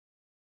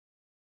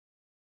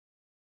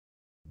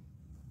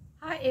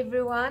Hi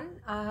everyone,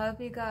 I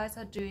hope you guys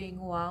are doing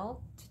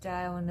well. Today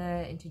I want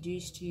to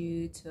introduce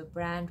you to a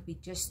brand we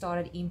just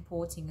started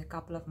importing a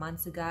couple of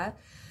months ago.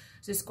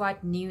 So it's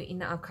quite new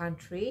in our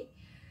country.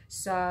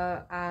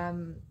 So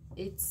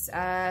it's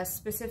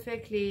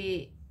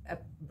specifically a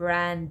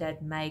brand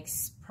that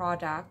makes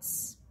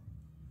products,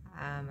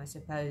 I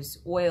suppose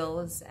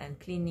oils and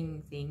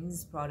cleaning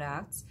things,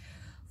 products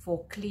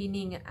for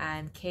cleaning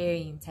and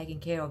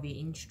taking care of your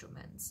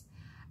instruments.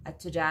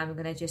 Today I'm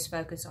going to just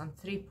focus on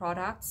 3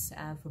 products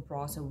for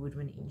brass or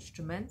woodwind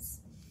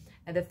instruments.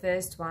 And the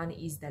first one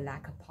is the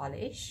lacquer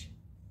polish.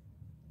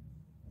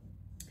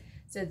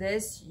 So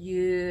this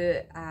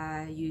you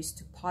use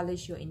to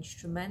polish your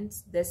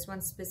instruments. This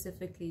one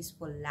specifically is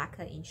for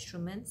lacquer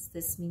instruments.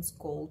 This means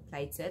gold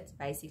plated,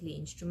 basically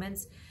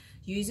instruments.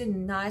 Use a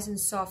nice and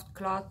soft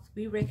cloth.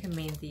 We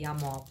recommend the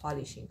Yamaha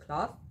polishing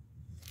cloth.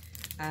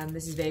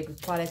 This is very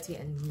good quality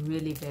and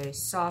really very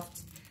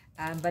soft.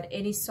 But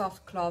any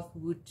soft cloth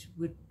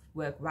would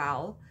work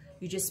well.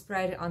 You just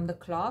spray it on the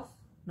cloth,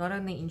 not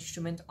on the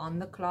instrument, on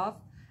the cloth,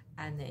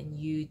 and then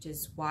you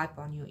just wipe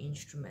on your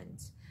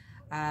instrument.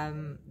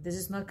 This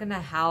is not going to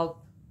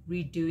help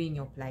redoing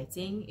your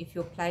plating if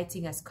your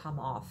plating has come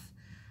off.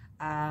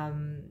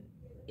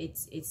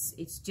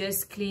 It's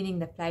just cleaning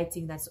the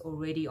plating that's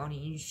already on the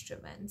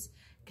instrument,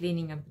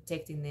 cleaning and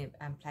protecting the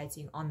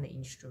plating on the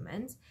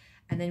instrument.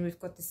 And then we've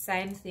got the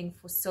same thing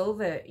for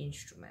silver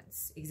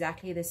instruments,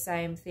 exactly the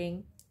same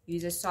thing.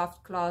 Use a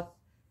soft cloth,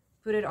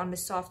 put it on the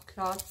soft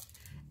cloth,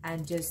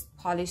 and just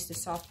polish the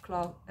soft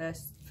cloth,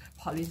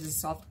 polish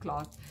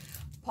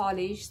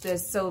the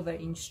silver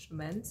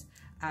instrument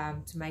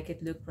to make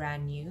it look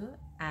brand new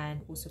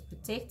and also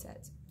protect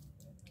it.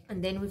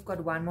 And then we've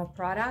got one more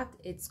product.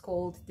 It's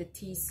called the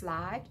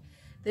T-Slide.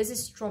 This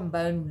is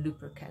trombone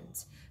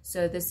lubricant.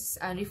 So this is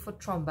only for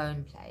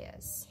trombone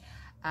players.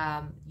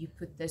 You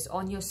put this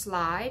on your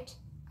slide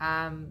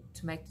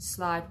to make the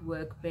slide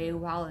work very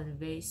well and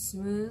very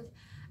smooth.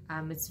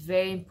 It's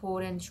very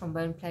important.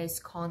 Trombone players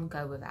can't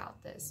go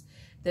without this.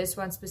 This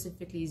one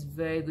specifically is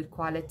very good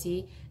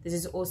quality. This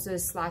is also a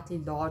slightly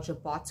larger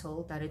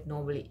bottle than it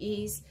normally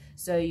is,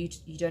 so you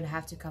don't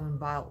have to come and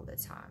buy all the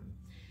time.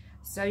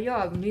 So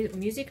yeah,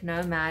 Music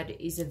Nomad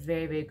is a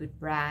very good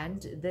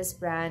brand. This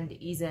brand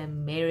is an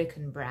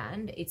American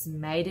brand. It's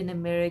made in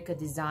America,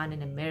 designed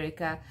in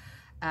America.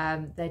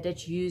 They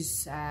did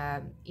use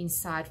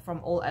insight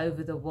from all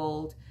over the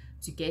world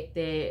to get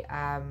their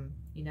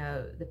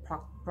the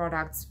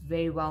products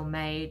very well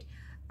made,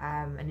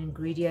 and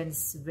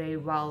ingredients very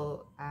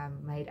well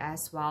made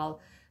as well.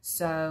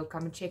 So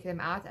come and check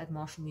them out at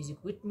Marshall Music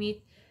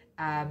Woodmead.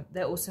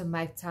 They also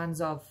make tons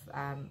of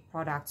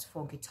products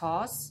for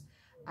guitars,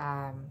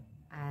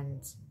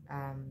 and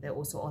they're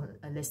also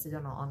listed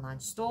on our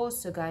online store,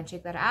 so go and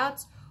check that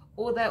out.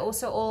 Or they're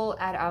also all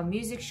at our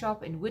music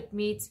shop in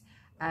Woodmead.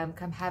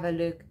 Come have a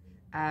look.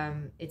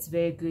 It's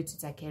very good to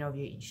take care of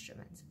your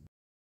instrument.